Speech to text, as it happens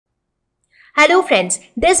Hello friends,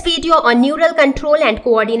 this video on Neural Control and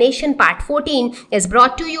Coordination Part 14 is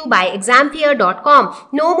brought to you by examfear.com.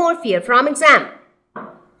 No more fear from exam.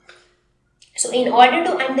 So in order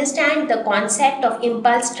to understand the concept of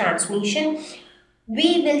impulse transmission,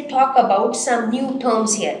 we will talk about some new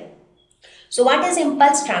terms here. So what is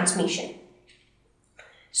impulse transmission?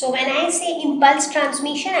 So when I say impulse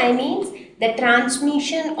transmission, I mean the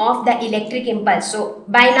transmission of the electric impulse. So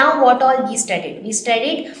by now what all we studied? We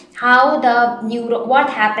studied how what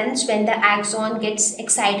happens when the axon gets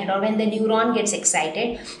excited or when the neuron gets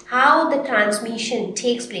excited, how the transmission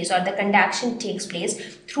takes place or the conduction takes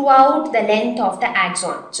place throughout the length of the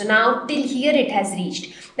axon. So now till here it has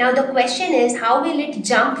reached. Now the question is, how will it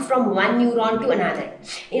jump from one neuron to another?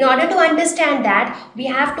 In order to understand that, we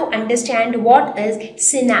have to understand what is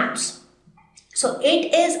synapse. So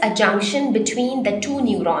it is a junction between the two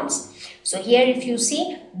neurons. So here if you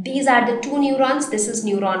see, these are the two neurons. This is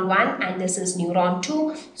neuron 1 and this is neuron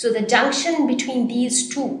 2. So the junction between these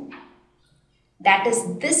two, that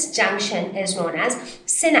is this junction, is known as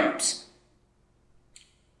synapse.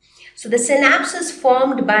 So the synapse is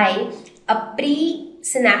formed by a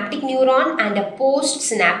pre-synaptic neuron and a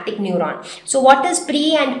post-synaptic neuron. So what is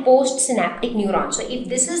pre and post-synaptic neuron? So if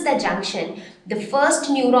this is the junction, the first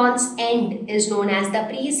neuron's end is known as the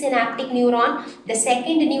pre-synaptic neuron. The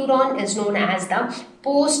second neuron is known as the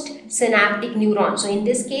post-synaptic neuron. So in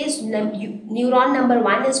this case, neuron number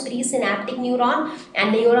 1 is pre-synaptic neuron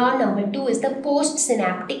and neuron number 2 is the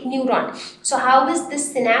post-synaptic neuron. So how is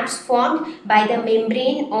this synapse formed? By the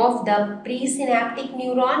membrane of the pre-synaptic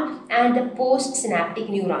neuron and the post-synaptic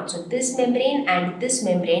neuron. So this membrane and this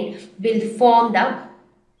membrane will form the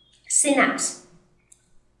synapse.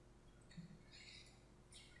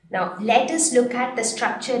 Now let us look at the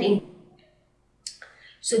structure in.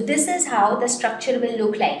 So this is how the structure will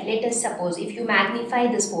look like. Let us suppose if you magnify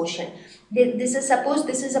this portion, this is suppose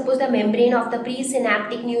the membrane of the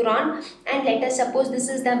presynaptic neuron, and let us suppose this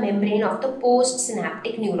is the membrane of the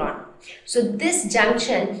postsynaptic neuron. So this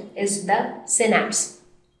junction is the synapse,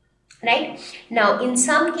 right? Now in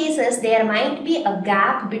some cases there might be a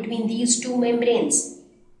gap between these two membranes.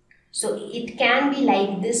 So it can be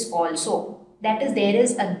like this also. That is, there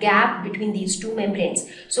is a gap between these two membranes.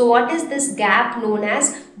 So what is this gap known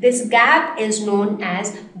as? This gap is known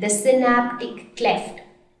as the synaptic cleft.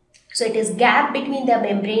 So it is gap between the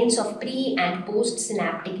membranes of pre and post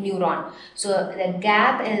synaptic neuron. So the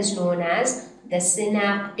gap is known as the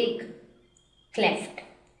synaptic cleft.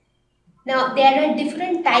 Now there are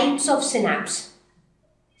different types of synapse.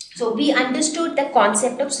 So we understood the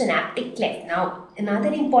concept of synaptic cleft. Now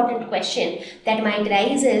another important question that might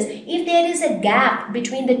arise is, if there is a gap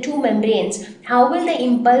between the two membranes, how will the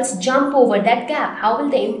impulse jump over that gap? How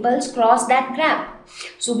will the impulse cross that gap?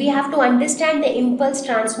 So we have to understand the impulse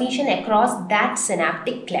transmission across that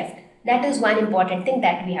synaptic cleft. That is one important thing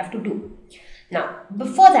that we have to do. Now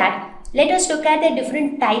before that, let us look at the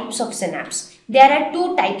different types of synapse. There are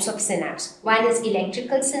two types of synapse. One is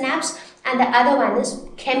electrical synapse and the other one is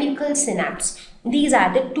chemical synapse. These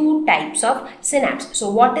are the two types of synapse. So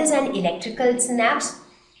what is an electrical synapse?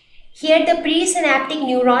 Here the presynaptic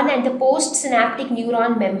neuron and the postsynaptic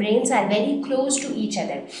neuron membranes are very close to each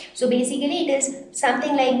other. So basically it is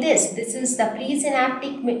something like this. This is the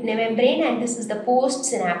presynaptic membrane and this is the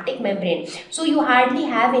postsynaptic membrane. So you hardly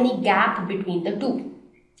have any gap between the two.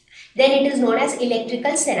 Then it is known as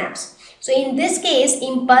electrical synapse. So in this case,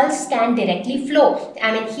 impulse can directly flow.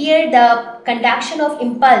 I mean, here the conduction of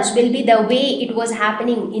impulse will be the way it was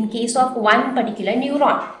happening in case of one particular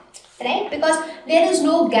neuron, right? Because there is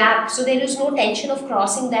no gap, so there is no tension of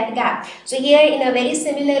crossing that gap. So here in a very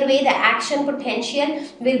similar way, the action potential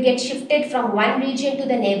will get shifted from one region to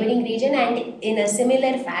the neighboring region, and in a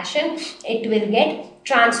similar fashion, it will get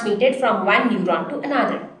transmitted from one neuron to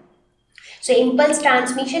another. So impulse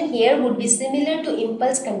transmission here would be similar to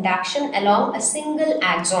impulse conduction along a single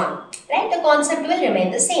axon, right? The concept will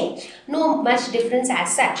remain the same. No much difference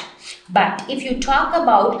as such. But if you talk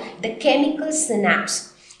about the chemical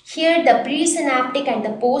synapse, here the presynaptic and the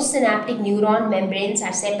postsynaptic neuron membranes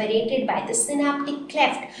are separated by the synaptic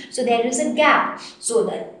cleft. So there is a gap. So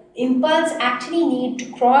the impulse actually need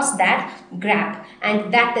to cross that gap,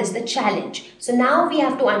 and that is the challenge. So now we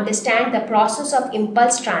have to understand the process of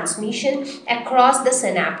impulse transmission across the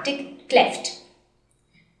synaptic cleft.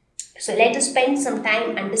 So let us spend some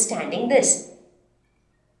time understanding this.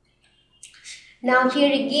 Now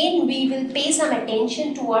here again we will pay some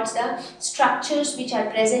attention towards the structures which are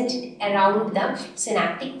present around the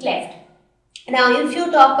synaptic cleft. Now if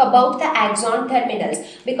you talk about the axon terminals,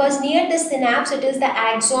 because near the synapse it is the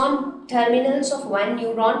axon terminals of one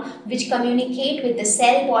neuron which communicate with the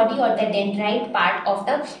cell body or the dendrite part of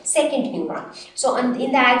the second neuron. So in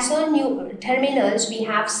the axon terminals, we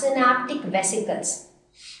have synaptic vesicles.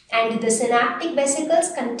 And the synaptic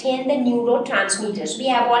vesicles contain the neurotransmitters. We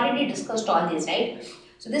have already discussed all this, right?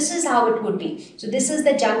 So this is how it would be. So this is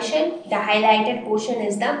the junction. The highlighted portion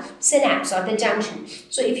is the synapse or the junction.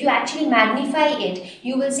 So if you actually magnify it,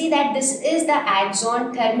 you will see that this is the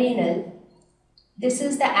axon terminal. This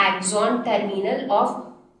is the axon terminal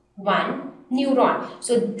of one neuron.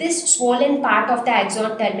 So this swollen part of the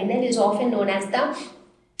axon terminal is often known as the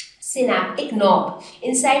synaptic knob.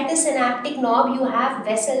 Inside the synaptic knob, you have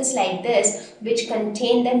vessels like this which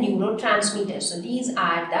contain the neurotransmitters. So these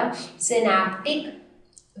are the synaptic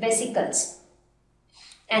vesicles,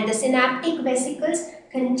 and the synaptic vesicles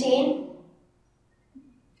contain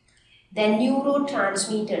the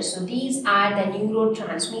neurotransmitters. So these are the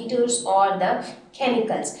neurotransmitters or the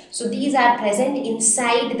chemicals. So these are present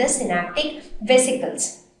inside the synaptic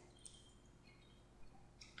vesicles.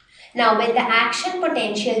 Now, when the action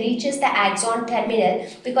potential reaches the axon terminal,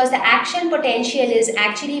 because the action potential is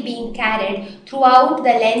actually being carried throughout the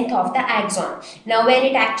length of the axon. Now, when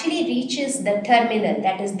it actually reaches the terminal,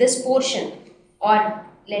 that is this portion, or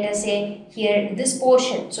let us say here this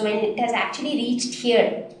portion. So, when it has actually reached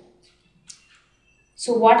here,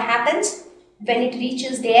 so what happens? When it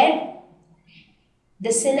reaches there,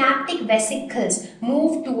 the synaptic vesicles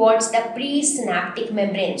move towards the presynaptic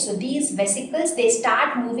membrane. So these vesicles, they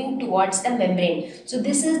start moving towards the membrane. So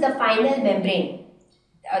this is the final membrane.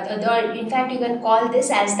 In fact, you can call this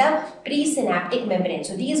as the presynaptic membrane.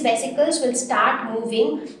 So these vesicles will start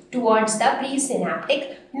moving towards the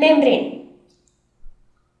presynaptic membrane.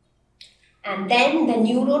 And then the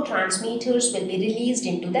neurotransmitters will be released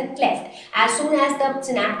into the cleft. As soon as the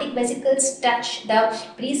synaptic vesicles touch the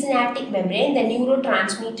presynaptic membrane, the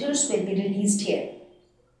neurotransmitters will be released here.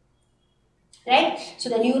 Right? So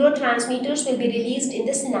the neurotransmitters will be released in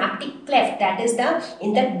the synaptic cleft, that is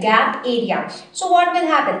in the gap area. So what will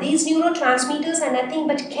happen? These neurotransmitters are nothing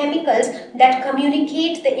but chemicals that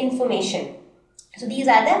communicate the information. So these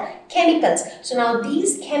are the chemicals. So now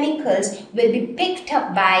these chemicals will be picked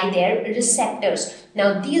up by their receptors.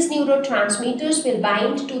 Now these neurotransmitters will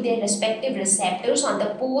bind to their respective receptors on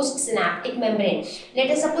the postsynaptic membrane.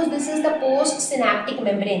 Let us suppose this is the postsynaptic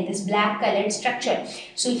membrane, this black colored structure.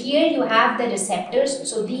 So here you have the receptors.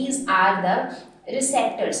 So these are the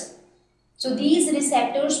receptors. So these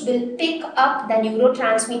receptors will pick up the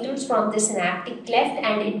neurotransmitters from the synaptic cleft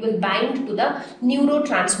and it will bind to the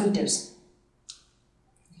neurotransmitters.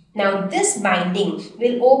 Now this binding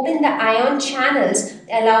will open the ion channels,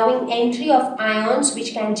 allowing entry of ions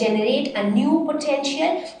which can generate a new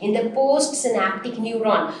potential in the postsynaptic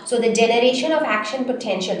neuron. So the generation of action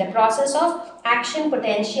potential, the process of action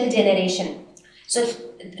potential generation. So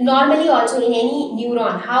normally also in any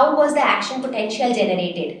neuron, how was the action potential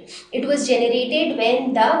generated? It was generated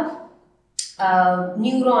when the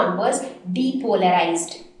neuron was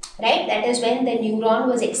depolarized, right? That is when the neuron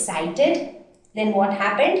was excited. Then what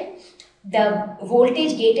happened? The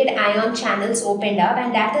voltage gated ion channels opened up,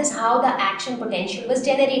 and that is how the action potential was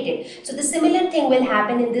generated. So the similar thing will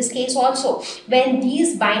happen in this case also. When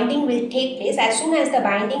these binding will take place, as soon as the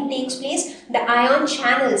binding takes place, the ion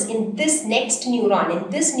channels in this next neuron,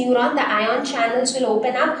 the ion channels will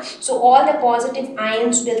open up. So all the positive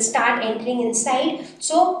ions will start entering inside.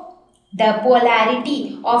 So the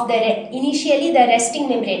polarity of initially the resting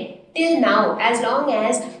membrane, till now, as long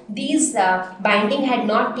as these binding had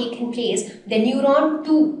not taken place, the neuron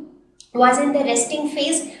 2 was in the resting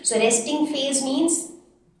phase. So resting phase means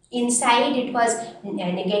inside it was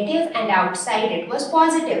negative and outside it was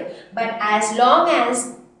positive. But as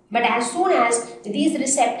soon as these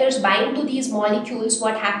receptors bind to these molecules,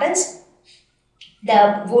 what happens?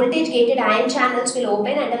 The voltage gated ion channels will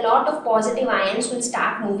open and a lot of positive ions will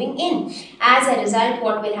start moving in. As a result,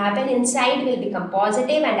 what will happen? Inside will become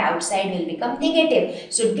positive and outside will become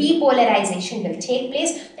negative. So depolarization will take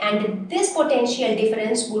place, and this potential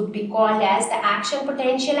difference would be called as the action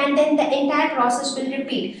potential, and then the entire process will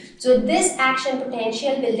repeat. So this action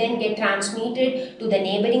potential will then get transmitted to the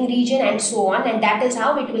neighboring region and so on, and that is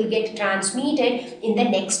how it will get transmitted in the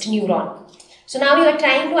next neuron. So now you are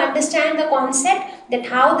trying to understand the concept that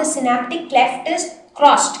how the synaptic cleft is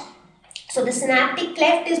crossed. So the synaptic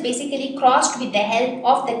cleft is basically crossed with the help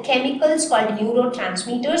of the chemicals called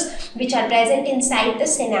neurotransmitters, which are present inside the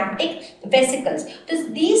synaptic vesicles. So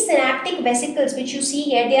these synaptic vesicles which you see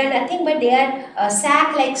here, they are nothing but they are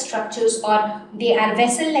sac-like structures, or they are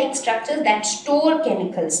vessel-like structures that store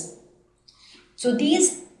chemicals. So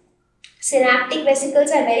these Synaptic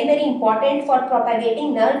vesicles are very, very important for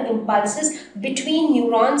propagating nerve impulses between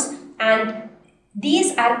neurons, and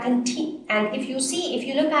these are and if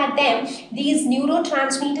you look at them, these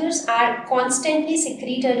neurotransmitters are constantly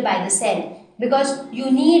secreted by the cell because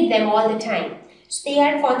you need them all the time. So they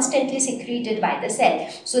are constantly secreted by the cell.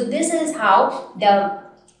 So this is how the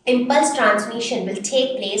impulse transmission will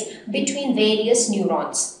take place between various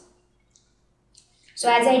neurons. So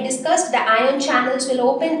as I discussed, the ion channels will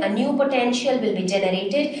open, a new potential will be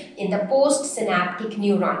generated in the postsynaptic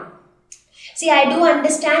neuron. See, I do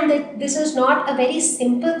understand that this is not a very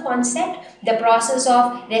simple concept, the process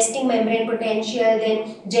of resting membrane potential,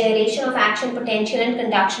 then generation of action potential and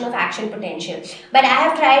conduction of action potential. But I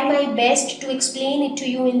have tried my best to explain it to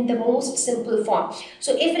you in the most simple form.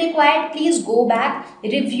 So if required, please go back,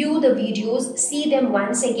 review the videos, see them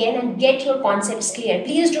once again and get your concepts clear.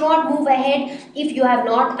 Please do not move ahead if you have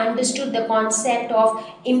not understood the concept of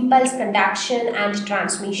impulse conduction and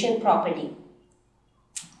transmission property.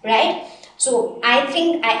 Right? So I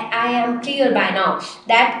think I am clear by now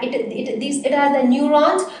that it are the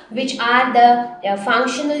neurons which are the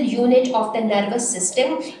functional unit of the nervous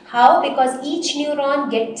system. How? Because each neuron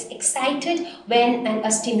gets excited when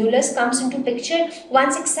a stimulus comes into picture.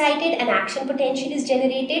 Once excited, an action potential is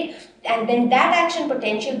generated, and then that action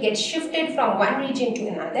potential gets shifted from one region to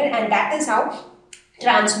another, and that is how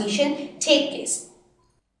transmission takes place.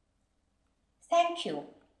 Thank you.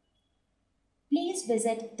 Please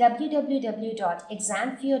visit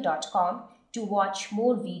www.examfear.com to watch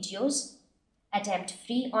more videos, attempt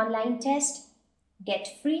free online test, get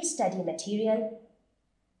free study material,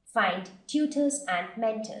 find tutors and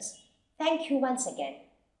mentors. Thank you once again.